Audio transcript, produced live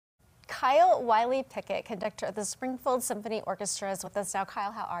Kyle Wiley-Pickett, conductor of the Springfield Symphony Orchestra, is with us now.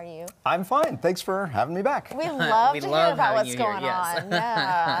 Kyle, how are you? I'm fine. Thanks for having me back. We love to hear about what's going yes. on.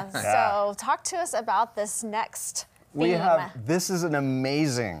 Yeah. So talk to us about this next theme. This is an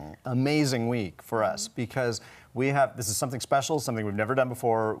amazing week for us because this is something special, something we've never done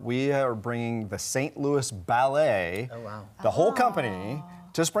before. We are bringing the St. Louis Ballet, the whole company,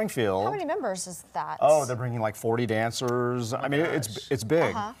 to Springfield. How many members is that? Oh, they're bringing like 40 dancers. I mean, it's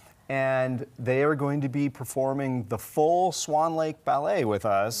big. And they are going to be performing the full Swan Lake Ballet with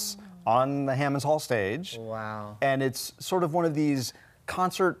us on the Hammons Hall stage. Wow. And it's sort of one of these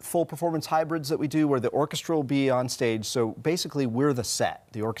concert full performance hybrids that we do where the orchestra will be on stage. So basically we're the set.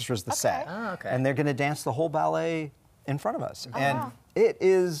 The orchestra's the set. Oh, okay. And they're going to dance the whole ballet in front of us. Wow. It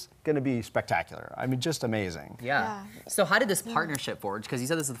is going to be spectacular. I mean, just amazing. Yeah. So how did this partnership forge? Because you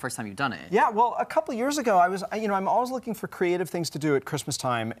said this is the first time you've done it. Yeah, well, a couple of years ago, I'm always looking for creative things to do at Christmas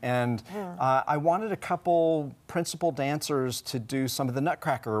time, and I wanted a couple principal dancers to do some of the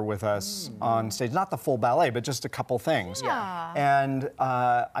Nutcracker with us on stage. Not the full ballet, but just a couple things. Yeah. And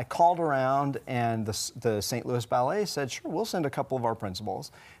I called around, and the St. Louis Ballet said, sure, we'll send a couple of our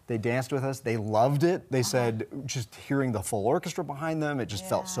principals. They danced with us. They loved it. They said, just hearing the full orchestra behind them, it just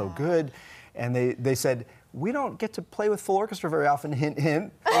felt so good. And they said, we don't get to play with full orchestra very often, hint,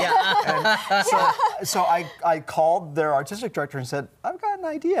 hint. Yeah. So I called their artistic director and said, I've got an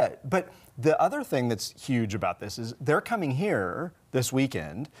idea. But the other thing that's huge about this is they're coming here this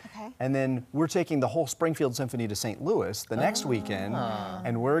weekend, and then we're taking the whole Springfield Symphony to St. Louis the next weekend,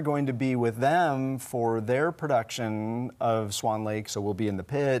 and we're going to be with them for their production of Swan Lake, so we'll be in the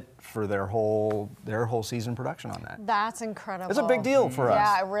pit for their whole season production on that. That's incredible. It's a big deal for us.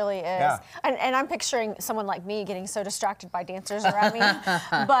 Yeah, it really is. Yeah. And I'm picturing someone like me getting so distracted by dancers around me,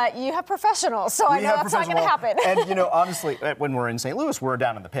 but you have professionals, so I know that's not going to happen. And honestly, when we're in St. Louis, we're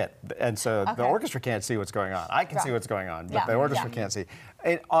down in the pit, and so the orchestra can't see what's going on. I can see what's going on, but the orchestra can't see.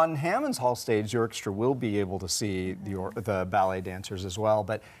 And on Hammons Hall stage, the orchestra will be able to see the ballet dancers as well,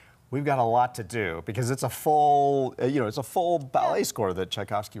 but we've got a lot to do because it's a full, ballet score that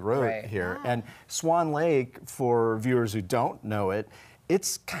Tchaikovsky wrote here. And Swan Lake, for viewers who don't know it,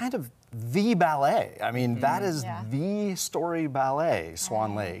 it's kind of the ballet. I mean, that is the story ballet,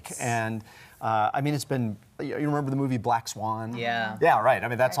 Swan Lake. And I mean, it's been, you remember the movie Black Swan? Yeah. Yeah, right. I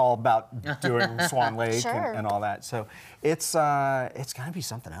mean, that's all about doing Swan Lake and all that. So it's going to be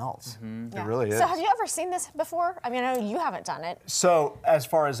something else. It really is. So have you ever seen this before? I mean, I know you haven't done it. So as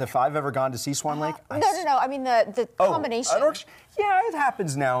far as if I've ever gone to see Swan Lake? No. I mean, the combination. Yeah, it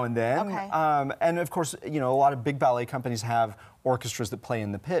happens now and then. Okay. And of course, a lot of big ballet companies have orchestras that play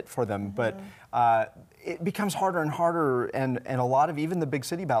in the pit for them, but it becomes harder and harder, and a lot of even the big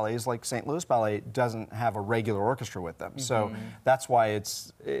city ballets like St. Louis Ballet doesn't have a regular orchestra with them. So that's why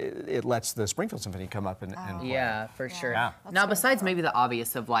it lets the Springfield Symphony come up and play. Yeah, for sure. Yeah. Now, besides maybe the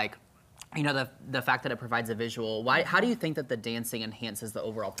obvious of like, the fact that it provides a visual, how do you think that the dancing enhances the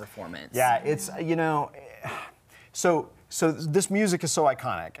overall performance? Yeah, it's, so this music is so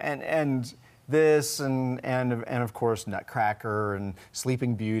iconic, and this and of course Nutcracker and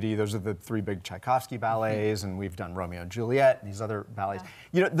Sleeping Beauty, those are the three big Tchaikovsky ballets, and we've done Romeo and Juliet and these other ballets.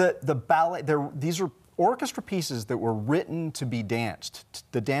 The ballet, these are orchestra pieces that were written to be danced.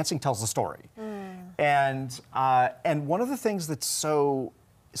 The dancing tells the story. And one of the things that's so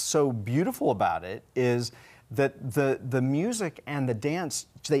beautiful about it is that the music and the dance,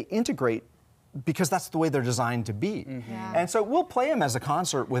 they integrate because that's the way they're designed to be. And so we'll play them as a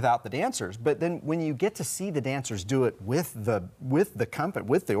concert without the dancers, but then when you get to see the dancers do it with the company,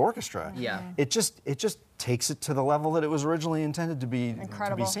 with the orchestra, it just takes it to the level that it was originally intended to be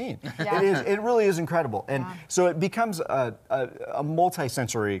seen. It really is incredible. And so it becomes a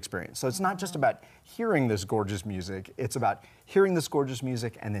multi-sensory experience. So it's not just about hearing this gorgeous music, it's about hearing this gorgeous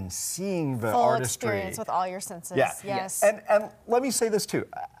music and then seeing the full artistry. experience with all your senses. Yes. And let me say this too.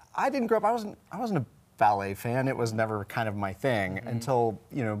 I didn't grow up, I wasn't a ballet fan. It was never kind of my thing until,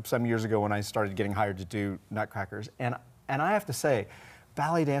 some years ago when I started getting hired to do Nutcrackers. And I have to say,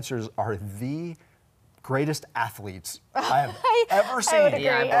 ballet dancers are the greatest athletes I have ever seen. I would agree.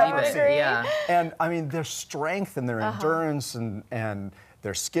 I believe it. Yeah. And I mean, their strength and their endurance and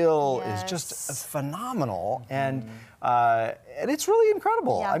their skill is just phenomenal. And it's really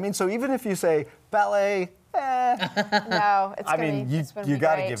incredible. I mean, so even if you say ballet, no, it's you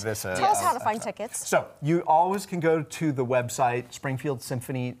got to give this a Tell us how to find tickets. So you always can go to the website Springfield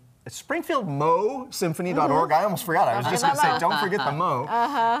Symphony. SpringfieldMoSymphony.org. I almost forgot. I was just going to say, don't forget the Mo.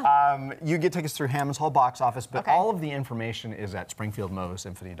 You get tickets through Hammons Hall box office, but all of the information is at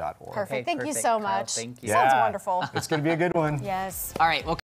SpringfieldMoSymphony.org. Perfect. Thank you so much. Thank you. Sounds wonderful. It's going to be a good one. Yes. All right. Well.